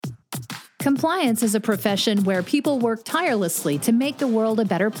Compliance is a profession where people work tirelessly to make the world a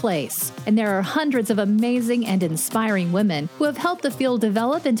better place. And there are hundreds of amazing and inspiring women who have helped the field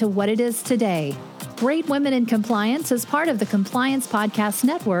develop into what it is today. Great Women in Compliance is part of the Compliance Podcast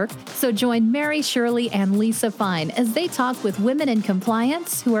Network, so join Mary Shirley and Lisa Fine as they talk with women in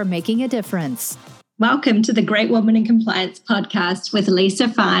compliance who are making a difference. Welcome to the Great Women in Compliance podcast with Lisa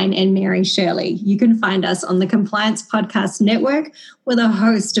Fine and Mary Shirley. You can find us on the Compliance Podcast Network with a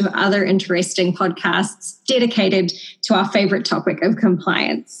host of other interesting podcasts dedicated to our favorite topic of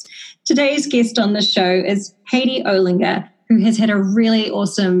compliance. Today's guest on the show is Heidi Olinger, who has had a really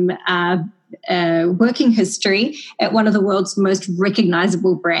awesome working history at one of the world's most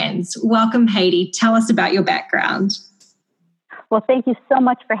recognizable brands. Welcome, Heidi. Tell us about your background. Well, thank you so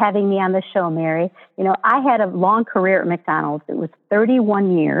much for having me on the show, Mary. You know, I had a long career at McDonald's. It was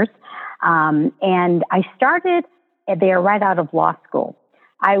 31 years, and I started there right out of law school.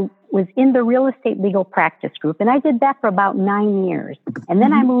 I was in the real estate legal practice group, and I did that for about 9 years. And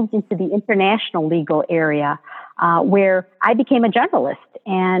then I moved into the international legal area, where I became a generalist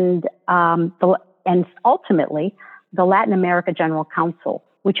and ultimately the Latin America General Counsel,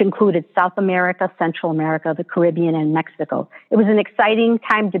 which included South America, Central America, the Caribbean, and Mexico. It was an exciting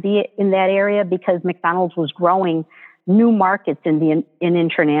time to be in that area because McDonald's was growing new markets in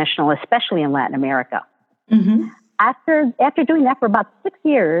international, especially in Latin America. Mm-hmm. After doing that for about 6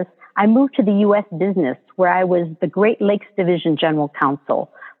 years, I moved to the U.S. business, where I was the Great Lakes Division General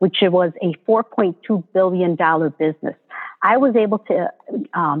Counsel, which was a $4.2 billion business. I was able to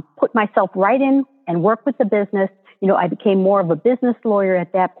put myself right in and work with the business. You know, I became more of a business lawyer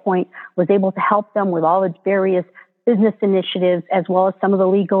at that point, was able to help them with all the various business initiatives as well as some of the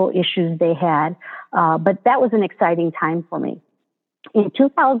legal issues they had. But that was an exciting time for me. In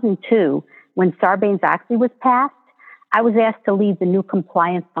 2002, when Sarbanes-Oxley was passed, I was asked to lead the new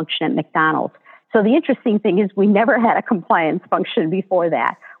compliance function at McDonald's. So the interesting thing is we never had a compliance function before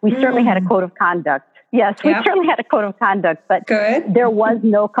that. We certainly had a code of conduct. Yes, we certainly had a code of conduct, but there was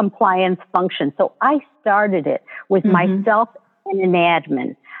no compliance function. So I started it with myself and an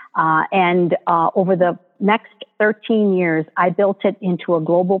admin. And over the next 13 years, I built it into a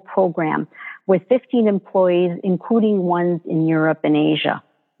global program with 15 employees, including ones in Europe and Asia.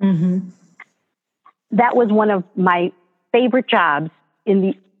 Mm-hmm. That was one of my favorite jobs in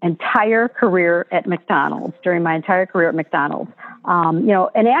the entire career at McDonald's, during my entire career at McDonald's.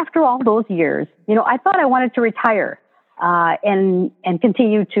 And after all those years, I thought I wanted to retire and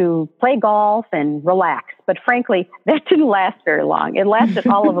continue to play golf and relax. But frankly, that didn't last very long. It lasted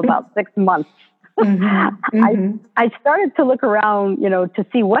all of about 6 months. I started to look around, to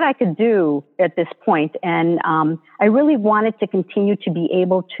see what I could do at this point. And I really wanted to continue to be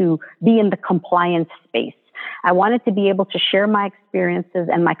able to be in the compliance space. I wanted to be able to share my experiences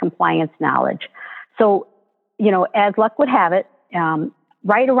and my compliance knowledge. So, as luck would have it,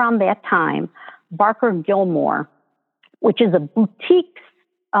 right around that time, Barker Gilmore, which is a boutique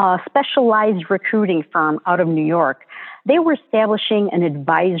specialized recruiting firm out of New York, they were establishing an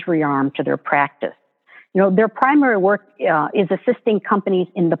advisory arm to their practice. Their primary work is assisting companies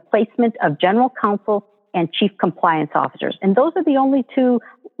in the placement of general counsel and chief compliance officers. And those are the only two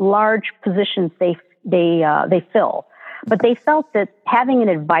large positions they fill. But they felt that having an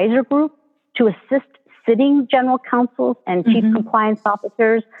advisor group to assist sitting general counsels and chief compliance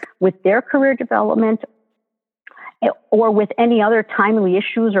officers with their career development or with any other timely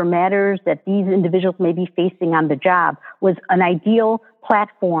issues or matters that these individuals may be facing on the job was an ideal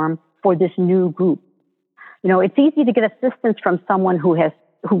platform for this new group. It's easy to get assistance from someone who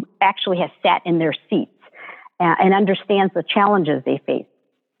actually has sat in their seats and understands the challenges they face.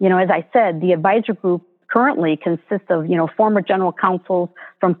 As I said, the advisor group currently consists of, former general counsels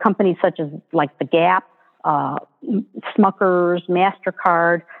from companies such as like the Gap, Smuckers,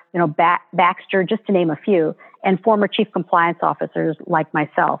 MasterCard, Baxter, just to name a few, and former chief compliance officers like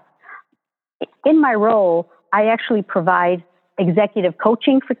myself. In my role, I actually provide executive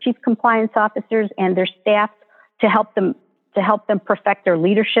coaching for chief compliance officers and their staff to help them perfect their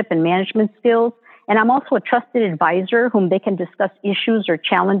leadership and management skills. And I'm also a trusted advisor whom they can discuss issues or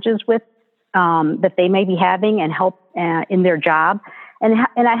challenges with that they may be having and help in their job.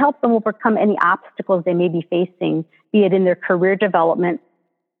 And I help them overcome any obstacles they may be facing, be it in their career development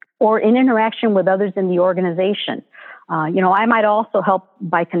or in interaction with others in the organization. I might also help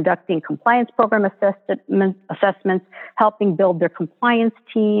by conducting compliance program assessments, helping build their compliance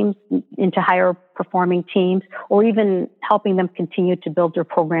teams into higher performing teams, or even helping them continue to build their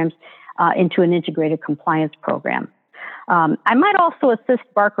programs into an integrated compliance program. I might also assist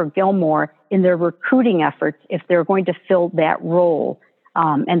Barker Gilmore in their recruiting efforts if they're going to fill that role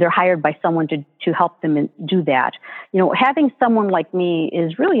and they're hired by someone to help them do that. Having someone like me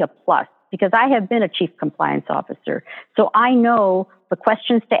is really a plus because I have been a chief compliance officer. So I know the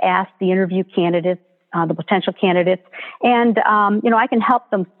questions to ask the interview candidates, the potential candidates, and, I can help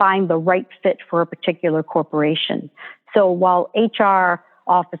them find the right fit for a particular corporation. So while HR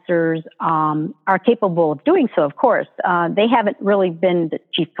officers are capable of doing so, of course, they haven't really been the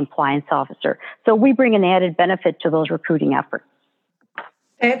chief compliance officer. So we bring an added benefit to those recruiting efforts.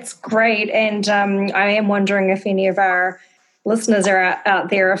 That's great. And I am wondering if any of our listeners out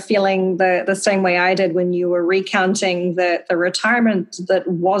there are feeling the same way I did when you were recounting the retirement that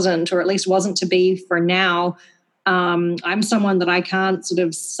wasn't, or at least wasn't to be for now. I'm someone that I can't sort of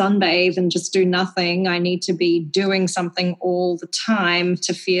sunbathe and just do nothing. I need to be doing something all the time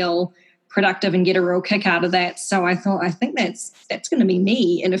to feel productive and get a real kick out of that. So I think that's going to be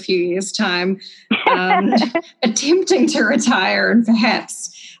me in a few years' time, attempting to retire and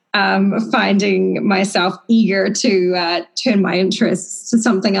perhaps finding myself eager to turn my interests to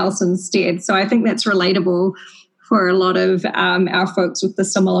something else instead. So I think that's relatable for a lot of our folks with the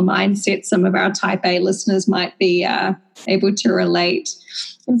similar mindset. Some of our Type A listeners might be able to relate.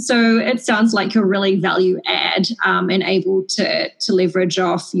 And so it sounds like you're really value add and able to leverage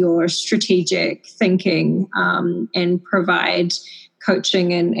off your strategic thinking and provide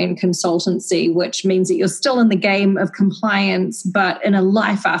coaching and consultancy, which means that you're still in the game of compliance, but in a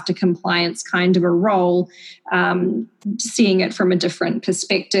life after compliance kind of a role, seeing it from a different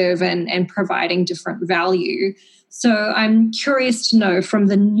perspective and providing different value. So I'm curious to know, from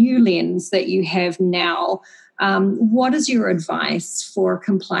the new lens that you have now, what is your advice for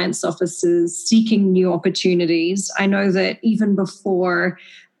compliance officers seeking new opportunities? I know that even before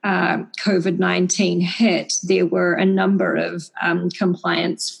COVID-19 hit, there were a number of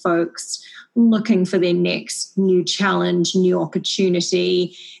compliance folks looking for their next new challenge, new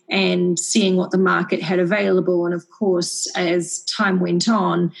opportunity, and seeing what the market had available. And of course, as time went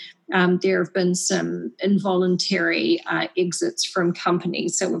on, there have been some involuntary exits from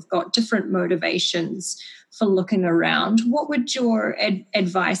companies. So we've got different motivations for looking around. What would your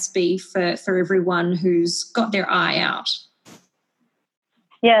advice be for everyone who's got their eye out?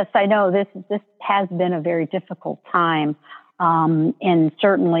 Yes, I know this has been a very difficult time, and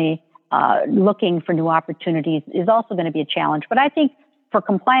certainly looking for new opportunities is also going to be a challenge. But I think for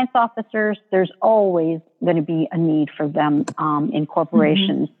compliance officers, there's always going to be a need for them in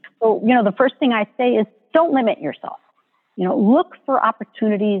corporations. Mm-hmm. So, the first thing I say is don't limit yourself. Look for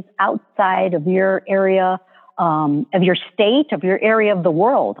opportunities outside of your area, of your state, of your area of the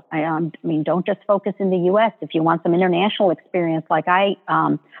world. I mean, don't just focus in the U.S. If you want some international experience, like I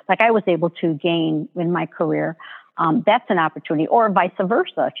was able to gain in my career, that's an opportunity. Or vice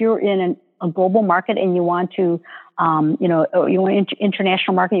versa. If you're in a global market and you want to, you want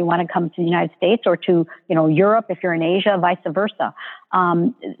international market, you want to come to the United States or to, Europe if you're in Asia, vice versa.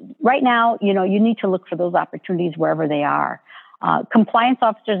 Right now, you need to look for those opportunities wherever they are. Compliance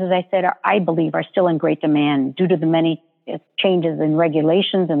officers, as I said, I believe are still in great demand due to the many changes in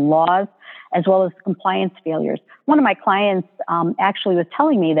regulations and laws, as well as compliance failures. One of my clients actually was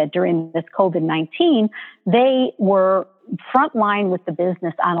telling me that during this COVID-19, they were frontline with the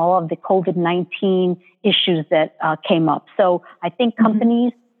business on all of the COVID-19 issues that came up. So I think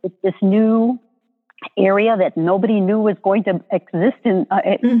companies with this new area that nobody knew was going to exist in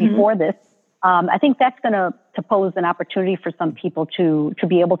before this, I think that's going to pose an opportunity for some people to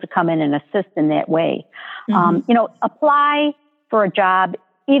be able to come in and assist in that way. Apply for a job,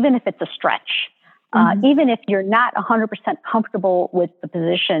 even if it's a stretch. Even if you're not 100% comfortable with the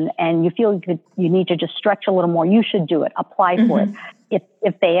position and you feel you need to just stretch a little more, you should do it. Apply for it.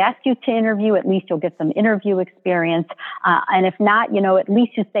 If they ask you to interview, at least you'll get some interview experience. And if not, at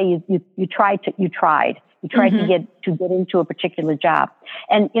least you say you tried. You tried to get into a particular job.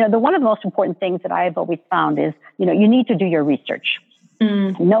 And, one of the most important things that I've always found is, you need to do your research.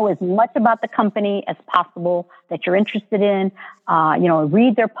 Know as much about the company as possible that you're interested in.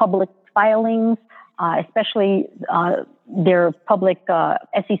 Read their public filings, especially their public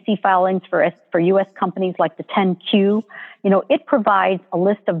SEC filings for U.S. companies like the 10Q. It provides a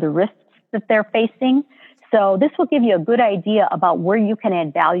list of the risks that they're facing. So this will give you a good idea about where you can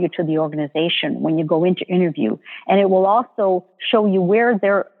add value to the organization when you go into interview. And it will also show you where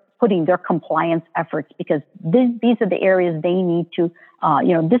they're putting their compliance efforts, because these are the areas they need to,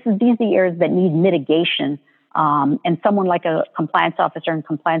 these are the areas that need mitigation. And someone like a compliance officer and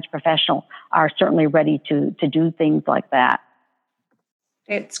compliance professional are certainly ready to do things like that.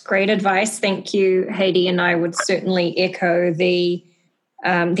 It's great advice. Thank you, Heidi. And I would certainly echo the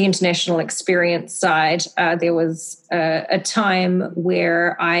the international experience side, there was a time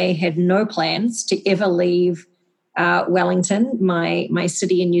where I had no plans to ever leave Wellington, my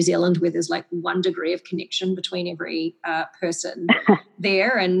city in New Zealand, where there's like 1 degree of connection between every person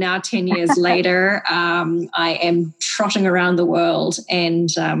there. And now 10 years later, I am trotting around the world and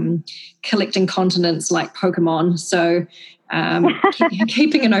collecting continents like Pokemon. So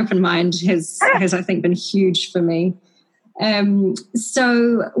keeping an open mind has I think been huge for me.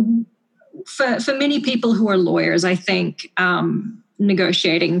 So for many people who are lawyers, I think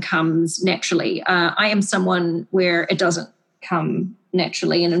negotiating comes naturally. I am someone where it doesn't come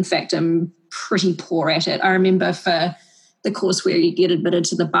naturally, and in fact, I'm pretty poor at it. I remember for the course where you get admitted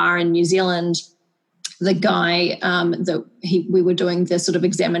to the bar in New Zealand, the guy we were doing this sort of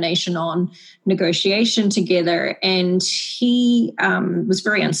examination on negotiation together, and he was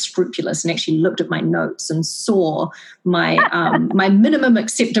very unscrupulous and actually looked at my notes and saw my my minimum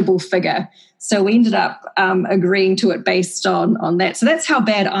acceptable figure. So we ended up agreeing to it based on that. So that's how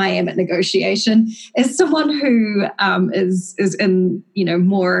bad I am at negotiation. As someone who is in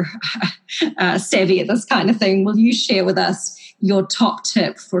more savvy at this kind of thing, will you share with us your top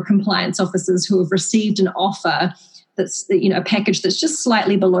tip for compliance officers who have received an offer that's a package that's just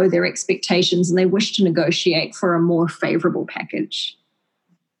slightly below their expectations and they wish to negotiate for a more favorable package?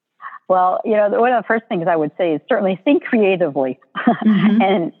 Well, one of the first things I would say is certainly think creatively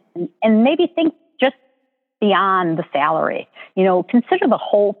and maybe think just beyond the salary. Consider the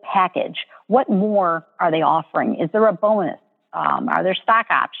whole package. What more are they offering? Is there a bonus? Are there stock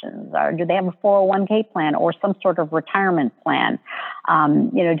options? Or do they have a 401k plan or some sort of retirement plan?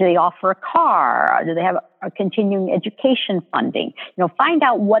 Do they offer a car? Do they have a continuing education funding? Find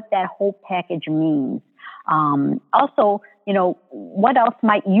out what that whole package means. Also, what else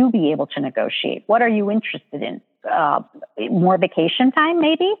might you be able to negotiate? What are you interested in? More vacation time,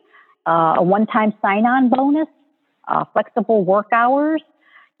 maybe? A one-time sign-on bonus? Flexible work hours?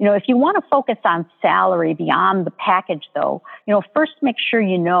 If you want to focus on salary beyond the package, though, first make sure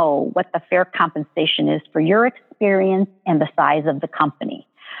you know what the fair compensation is for your experience and the size of the company.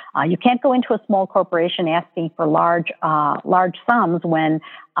 You can't go into a small corporation asking for large sums when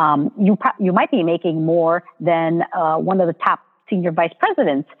you might be making more than one of the top senior vice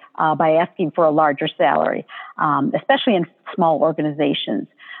presidents by asking for a larger salary, especially in small organizations.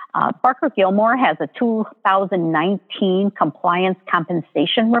 Barker Gilmore has a 2019 compliance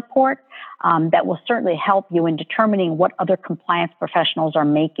compensation report that will certainly help you in determining what other compliance professionals are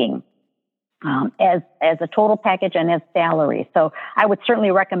making as a total package and as salary. So I would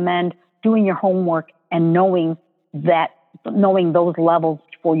certainly recommend doing your homework and knowing those levels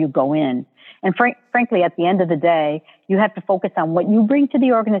before you go in. And frankly, at the end of the day, you have to focus on what you bring to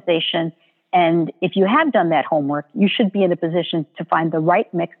the organization. And if you have done that homework, you should be in a position to find the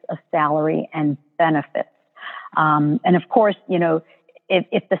right mix of salary and benefits. And of course,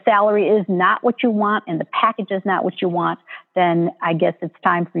 if the salary is not what you want and the package is not what you want, then I guess it's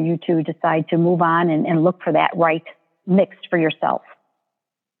time for you to decide to move on and look for that right mix for yourself.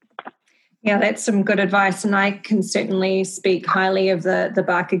 Yeah, that's some good advice. And I can certainly speak highly of the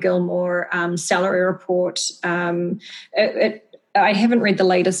Barker Gilmore salary report. I haven't read the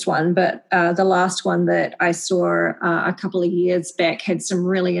latest one, but the last one that I saw a couple of years back had some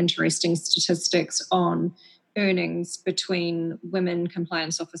really interesting statistics on earnings between women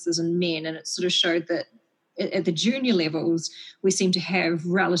compliance officers and men. And it sort of showed that at the junior levels, we seem to have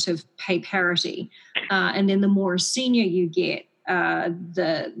relative pay parity. And then the more senior you get,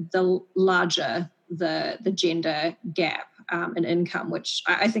 the larger the gender gap in income, which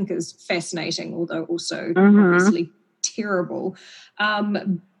I think is fascinating, although also obviously terrible.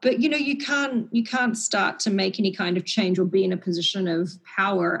 But you can't start to make any kind of change or be in a position of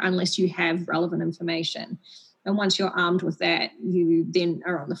power unless you have relevant information. And once you're armed with that, you then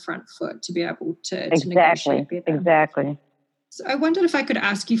are on the front foot to be able to negotiate better. Exactly. So I wondered if I could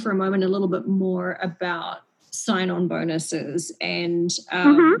ask you for a moment a little bit more about sign-on bonuses. And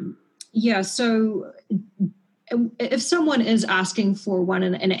so if someone is asking for one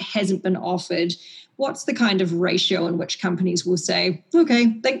and it hasn't been offered, what's the kind of ratio in which companies will say,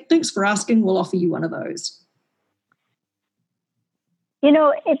 okay, thanks for asking, we'll offer you one of those?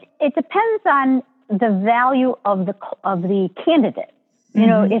 It depends on the value of the candidate.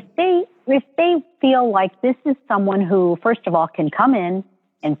 If they feel like this is someone who, first of all, can come in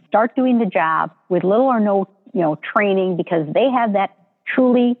and start doing the job with little or no, training, because they have that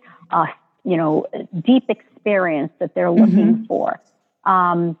truly, deep experience that they're looking for.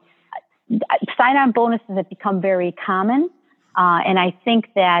 Sign-on bonuses have become very common. And I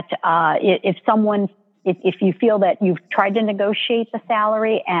think that if someone if you feel that you've tried to negotiate the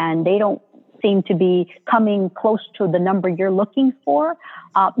salary and they don't seem to be coming close to the number you're looking for,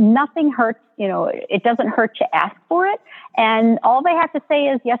 nothing hurts. It doesn't hurt to ask for it. And all they have to say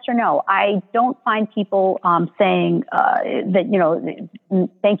is yes or no. I don't find people saying that,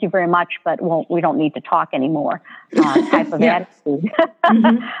 thank you very much, but we don't need to talk anymore type of attitude.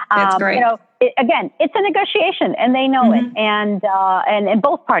 That's great. Again, it's a negotiation and they know it, and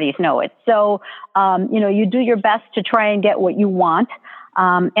both parties know it. So, you do your best to try and get what you want.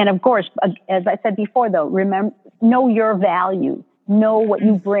 And of course, as I said before, though, remember, know your value. Know what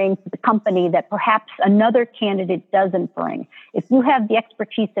you bring to the company that perhaps another candidate doesn't bring. If you have the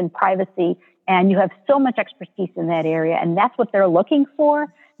expertise in privacy and you have so much expertise in that area, and that's what they're looking for,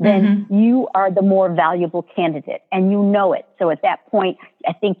 then you are the more valuable candidate, and you know it. So at that point,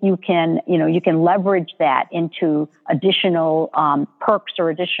 I think you can leverage that into additional perks or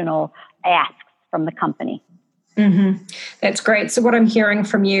additional asks from the company. That's great. So what I'm hearing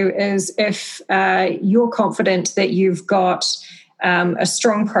from you is if you're confident that you've got a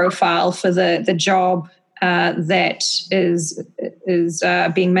strong profile for the job that is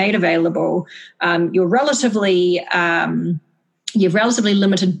being made available, you have relatively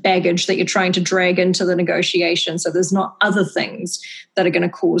limited baggage that you're trying to drag into the negotiation. So there's not other things that are going to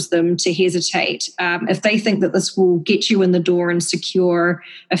cause them to hesitate. If they think that this will get you in the door and secure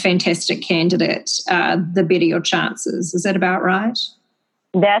a fantastic candidate, the better your chances. Is that about right?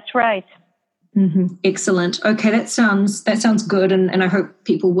 That's right. Excellent. Okay, that sounds good, and I hope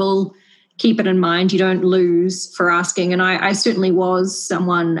people will keep it in mind. You don't lose for asking. And I certainly was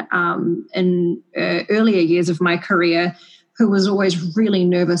someone in earlier years of my career who was always really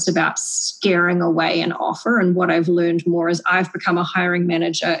nervous about scaring away an offer. And what I've learned more as I've become a hiring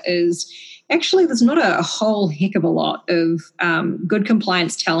manager is actually there's not a whole heck of a lot of good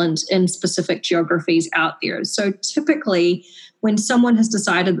compliance talent in specific geographies out there. So typically when someone has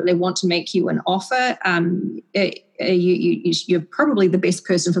decided that they want to make you an offer, you're probably the best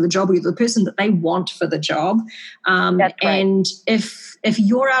person for the job, or you're the person that they want for the job. That's right. And if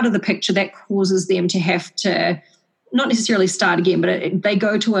you're out of the picture, that causes them to have to not necessarily start again, but they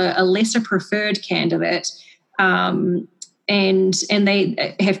go to a lesser preferred candidate, and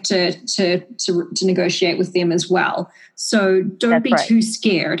they have to negotiate with them as well. So don't be too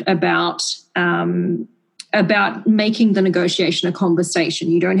scared about making the negotiation a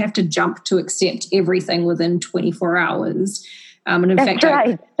conversation. You don't have to jump to accept everything within 24 hours. And in fact,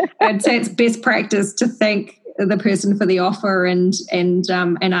 I'd say it's best practice to thank the person for the offer and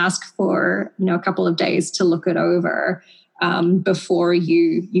ask for a couple of days to look it over before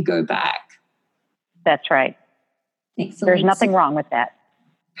you go back. That's right. Excellent. There's nothing wrong with that.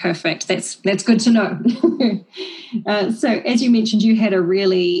 Perfect. That's good to know. So as you mentioned, you had a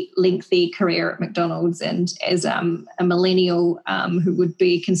really lengthy career at McDonald's, and as a millennial who would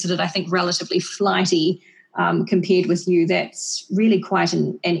be considered, I think, relatively flighty compared with you, that's really quite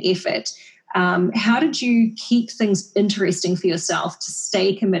an effort. How did you keep things interesting for yourself to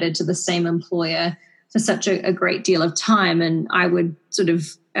stay committed to the same employer for such a great deal of time? And I would sort of,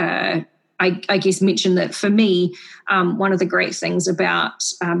 I guess, mention that for me, one of the great things about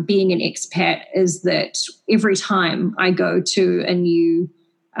being an expat is that every time I go to a new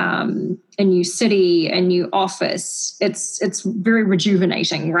city, a new office, it's very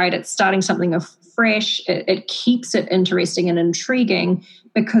rejuvenating, right? It's starting something fresh. It keeps it interesting and intriguing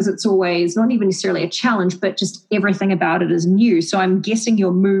because it's always not even necessarily a challenge, but just everything about it is new. So I'm guessing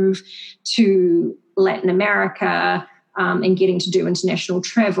your move to Latin America and getting to do international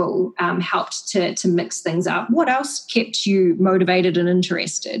travel helped to mix things up. What else kept you motivated and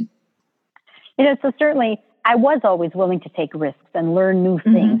interested? So certainly I was always willing to take risks and learn new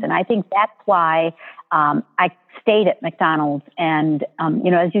things. And I think that's why I stayed at McDonald's. And,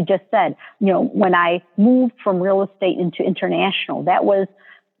 as you just said, when I moved from real estate into international, there was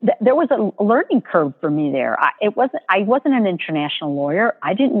a learning curve for me there. I wasn't an international lawyer.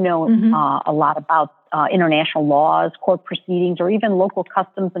 I didn't know a lot about international laws, court proceedings, or even local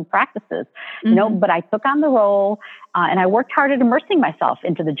customs and practices, but I took on the role and I worked hard at immersing myself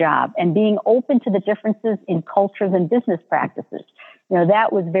into the job and being open to the differences in cultures and business practices.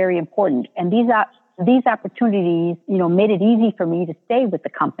 That was very important. And these opportunities, made it easy for me to stay with the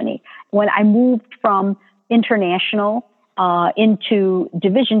company. When I moved from international into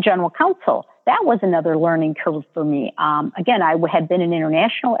division general counsel, that was another learning curve for me. Again, I had been an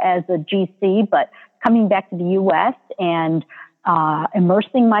international as a GC, but coming back to the U.S. and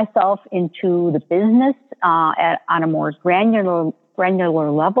immersing myself into the business on a more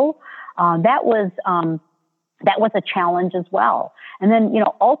granular level, that was that was a challenge as well. And then,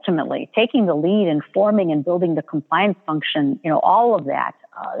 ultimately taking the lead in forming and building the compliance function, all of that,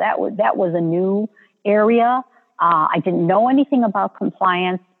 that was a new area. I didn't know anything about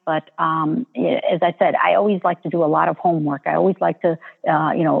compliance, but as I said, I always like to do a lot of homework. I always like to,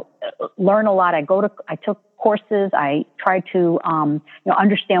 learn a lot. I took courses. I tried to,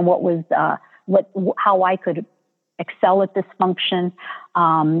 understand how I could excel at this function,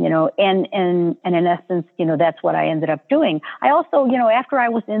 and in essence, that's what I ended up doing. I also, after I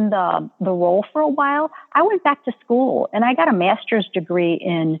was in the role for a while, I went back to school and I got a master's degree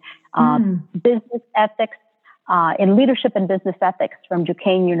in business ethics, in leadership and business ethics from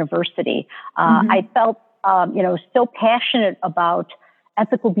Duquesne University. I felt, so passionate about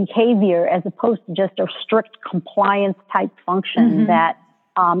ethical behavior as opposed to just a strict compliance type function that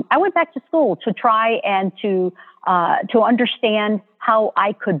I went back to school to try and to understand how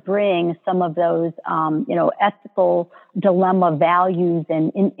I could bring some of those, ethical dilemma values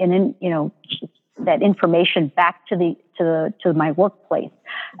and that information back to my workplace.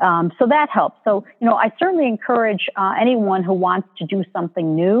 So that helps. So, I certainly encourage anyone who wants to do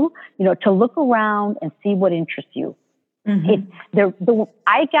something new, to look around and see what interests you.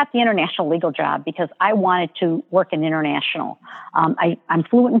 I got the international legal job because I wanted to work in international. I'm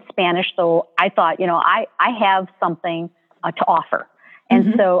fluent in Spanish, so I thought, I have something to offer.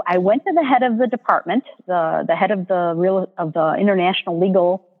 And so I went to the head of the department, the head of the international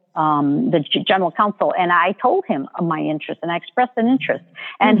legal, the general counsel, and I told him of my interest, and I expressed an interest.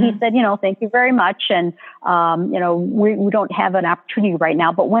 And he said, thank you very much, and we don't have an opportunity right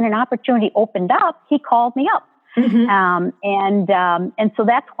now, but when an opportunity opened up, he called me up. And so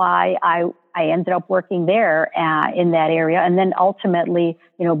that's why I ended up working there in that area, and then ultimately,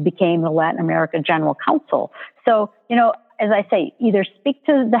 became the Latin America General Counsel. So, as I say, either speak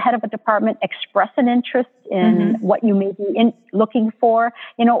to the head of a department, express an interest in what you may be looking for,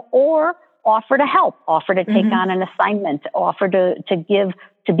 or offer to help, offer to take on an assignment, offer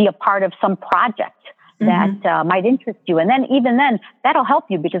to be a part of some project that might interest you. And then even then, that'll help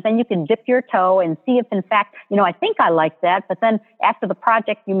you because then you can dip your toe and see if in fact, I think I like that. But then after the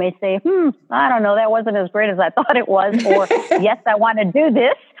project, you may say, I don't know, that wasn't as great as I thought it was. Or yes, I want to do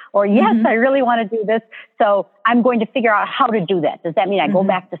this. Or yes, I really want to do this. So I'm going to figure out how to do that. Does that mean I go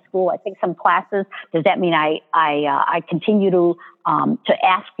back to school? I take some classes. Does that mean I continue to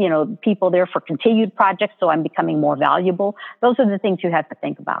ask, people there for continued projects so I'm becoming more valuable? Those are the things you have to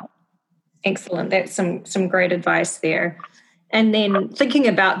think about. Excellent. That's some great advice there. And then thinking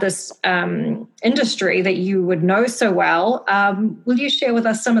about this industry that you would know so well, will you share with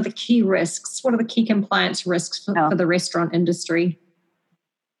us some of the key risks? What are the key compliance risks for the restaurant industry?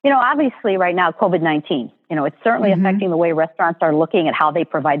 Obviously right now, COVID-19, it's certainly affecting the way restaurants are looking at how they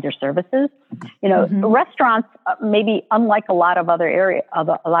provide their services. Restaurants, maybe unlike a lot of other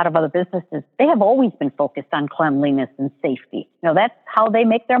businesses, they have always been focused on cleanliness and safety. That's how they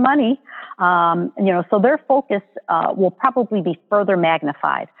make their money. So their focus will probably be further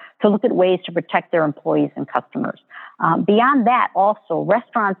magnified to look at ways to protect their employees and customers. Beyond that, also,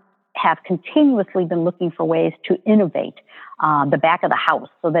 restaurants have continuously been looking for ways to innovate the back of the house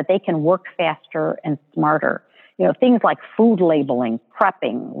so that they can work faster and smarter. Things like food labeling,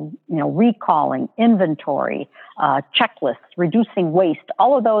 prepping, recalling, inventory, checklists, reducing waste.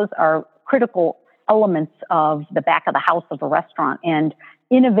 All of those are critical elements of the back of the house of a restaurant. And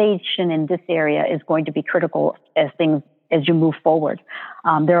innovation in this area is going to be critical as you move forward.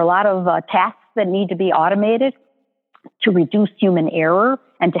 There are a lot of tasks that need to be automated to reduce human error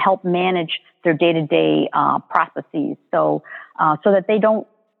and to help manage their day-to-day processes, so that they don't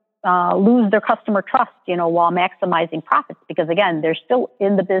lose their customer trust, while maximizing profits. Because again, they're still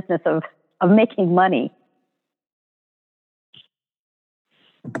in the business of making money.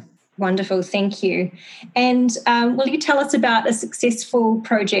 Wonderful, thank you. And will you tell us about a successful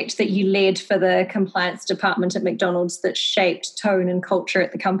project that you led for the compliance department at McDonald's that shaped tone and culture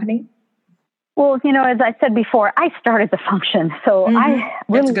at the company? Well, as I said before, I started the function, so I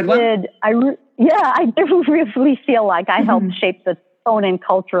really did. I do really feel like I helped shape the tone and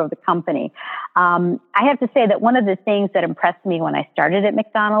culture of the company. I have to say that one of the things that impressed me when I started at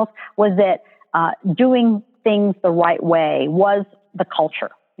McDonald's was that doing things the right way was the culture.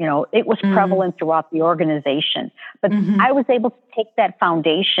 It was prevalent throughout the organization. But I was able to take that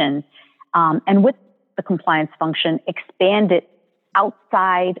foundation and with the compliance function, expand it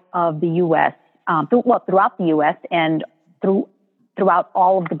outside of the U.S., throughout the U.S. and throughout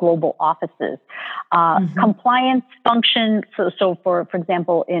all of the global offices. Compliance function, so for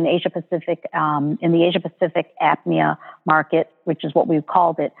example, in Asia Pacific, in the Asia Pacific APMEA market, which is what we've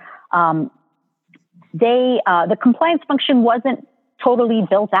called it, the compliance function wasn't totally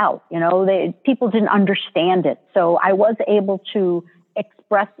built out. People didn't understand it. So I was able to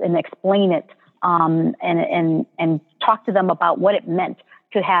express and explain it, and talk to them about what it meant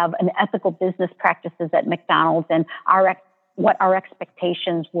to have an ethical business practices at McDonald's and what our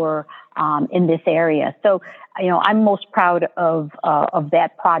expectations were in this area. So, I'm most proud of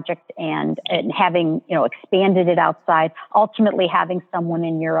that project and having, expanded it outside, ultimately having someone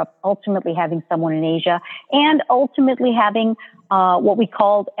in Europe, ultimately having someone in Asia, and ultimately having what we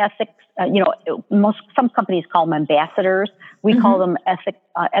called ethics. Some companies call them ambassadors. We call them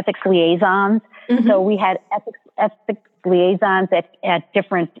ethics liaisons. So we had ethics liaisons in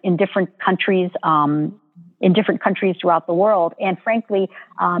different countries. In different countries throughout the world. And frankly,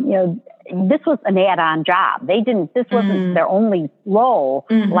 this was an add-on job. This wasn't their only role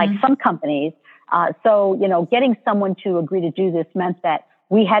like some companies. So, getting someone to agree to do this meant that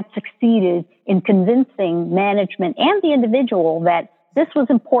we had succeeded in convincing management and the individual that this was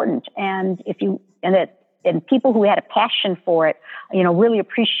important. And and people who had a passion for it, really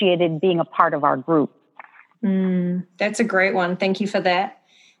appreciated being a part of our group. That's a great one. Thank you for that.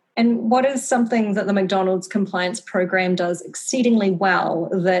 And what is something that the McDonald's compliance program does exceedingly well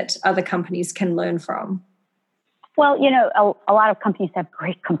that other companies can learn from? Well, a lot of companies have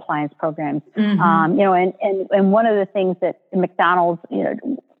great compliance programs. And one of the things that McDonald's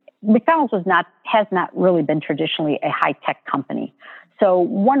has not really been traditionally a high-tech company. So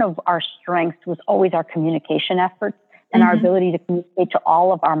one of our strengths was always our communication efforts and our ability to communicate to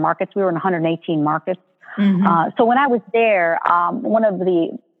all of our markets. We were in 118 markets. So when I was there,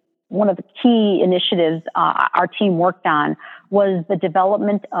 one of the key initiatives our team worked on was the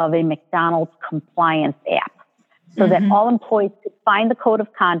development of a McDonald's compliance app so that all employees could find the code of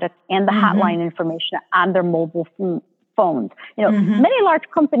conduct and the hotline information on their mobile phones. Many large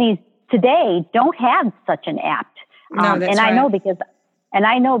companies today don't have such an app. I know because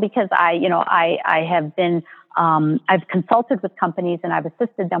I have been, I've consulted with companies and I've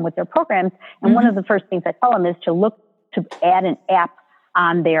assisted them with their programs. And one of the first things I tell them is to look to add an app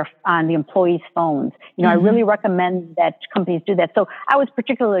on the employees' phones. I really recommend that companies do that. So I was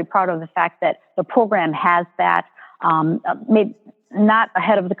particularly proud of the fact that the program has that, maybe not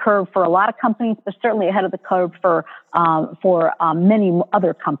ahead of the curve for a lot of companies, but certainly ahead of the curve for many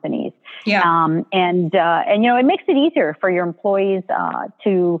other companies. And it makes it easier for your employees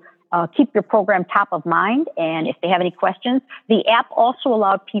to keep your program top of mind. And if they have any questions, the app also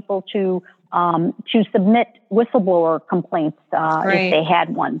allowed people to submit whistleblower complaints if they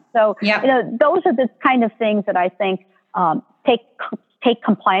had one. So, those are the kind of things that I think take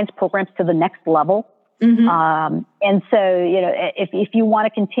compliance programs to the next level. And so, if you want to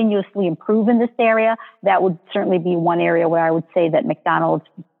continuously improve in this area, that would certainly be one area where I would say that McDonald's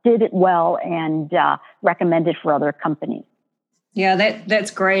did it well and recommended for other companies. Yeah,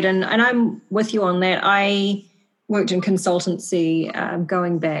 that's great. And I'm with you on that. I worked in consultancy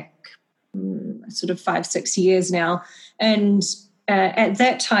going back sort of 5-6 years now. And at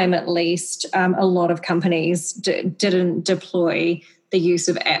that time, at least, a lot of companies didn't deploy the use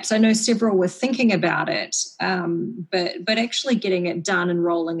of apps. I know several were thinking about it, but actually getting it done and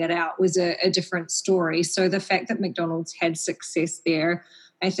rolling it out was a different story. So the fact that McDonald's had success there,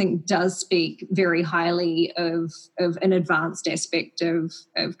 I think, does speak very highly of an advanced aspect of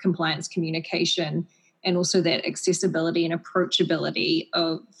compliance communication, and also that accessibility and approachability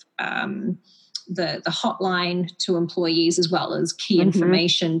of the hotline to employees, as well as key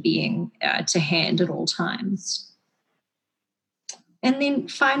information being to hand at all times. And then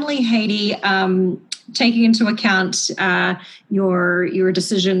finally, Heidi, taking into account your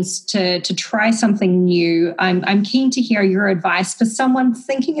decisions to try something new, I'm keen to hear your advice for someone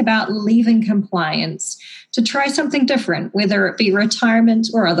thinking about leaving compliance to try something different, whether it be retirement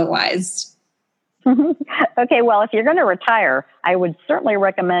or otherwise. Okay, well, if you're going to retire, I would certainly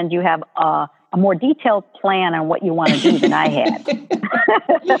recommend you have a more detailed plan on what you want to do than I had.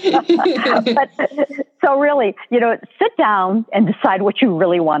 So really, sit down and decide what you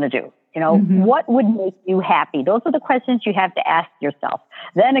really want to do. What would make you happy? Those are the questions you have to ask yourself.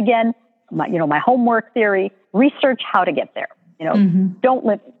 Then again, my homework theory, research how to get there. Don't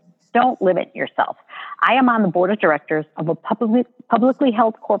limit yourself. I am on the board of directors of a publicly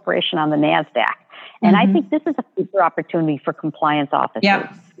held corporation on the NASDAQ. And I think this is a super opportunity for compliance officers.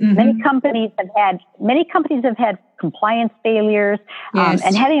 Yeah. Many companies have had compliance failures,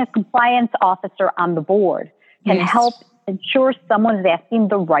 and having a compliance officer on the board can help ensure someone is asking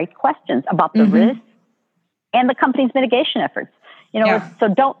the right questions about the risk and the company's mitigation efforts. So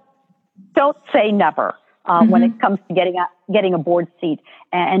don't say never. when it comes to getting a board seat.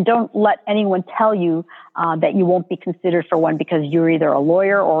 And don't let anyone tell you that you won't be considered for one because you're either a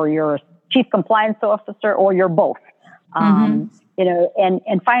lawyer or you're a chief compliance officer or you're both. And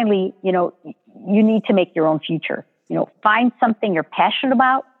finally, you need to make your own future. Find something you're passionate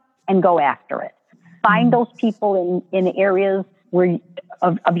about and go after it. Find those people in areas where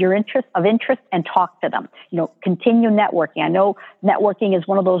of your interest and talk to them. Continue networking. I know networking is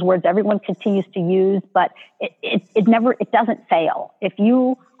one of those words everyone continues to use, but it doesn't fail. If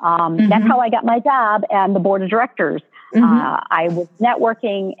you, that's how I got my job and the board of directors. I was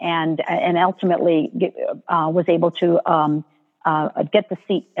networking and ultimately was able to get the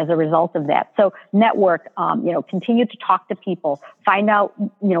seat as a result of that. So network, continue to talk to people, find out,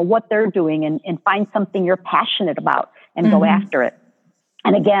 what they're doing and find something you're passionate about and go after it.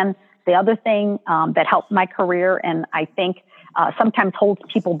 And again, the other thing that helped my career and I think sometimes holds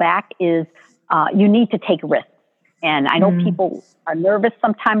people back is you need to take risks. And I know people are nervous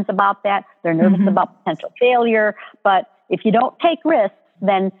sometimes about that. They're nervous about potential failure. But if you don't take risks,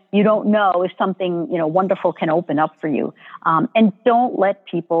 then you don't know if something, wonderful can open up for you. And don't let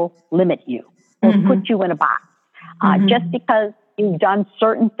people limit you or put you in a box. Just because you've done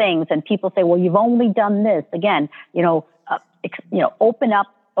certain things and people say, well, you've only done this. Again,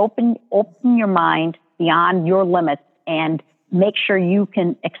 open your mind beyond your limits and make sure you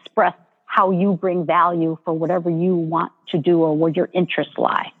can express how you bring value for whatever you want to do or where your interests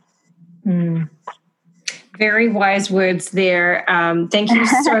lie. Very wise words there. Thank you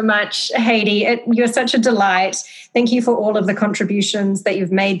so much, Heidi. You're such a delight. Thank you for all of the contributions that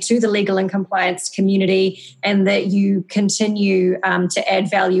you've made to the legal and compliance community and that you continue to add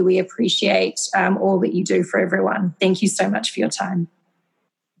value. We appreciate all that you do for everyone. Thank you so much for your time.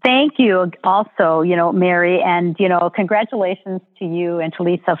 Thank you also, Mary, and, congratulations to you and to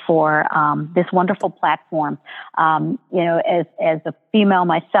Lisa for this wonderful platform. As a female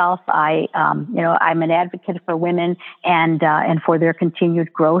myself, I'm an advocate for women and for their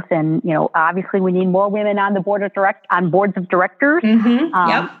continued growth. And, obviously we need more women on the boards of directors.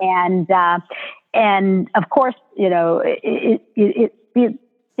 And of course,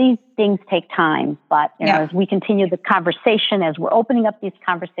 these things take time, but as we continue the conversation, as we're opening up these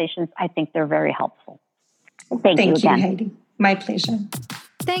conversations, I think they're very helpful. Thank you again, Heidi. My pleasure.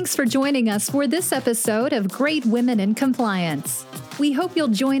 Thanks for joining us for this episode of Great Women in Compliance. We hope you'll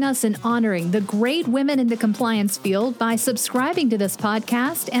join us in honoring the great women in the compliance field by subscribing to this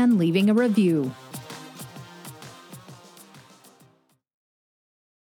podcast and leaving a review.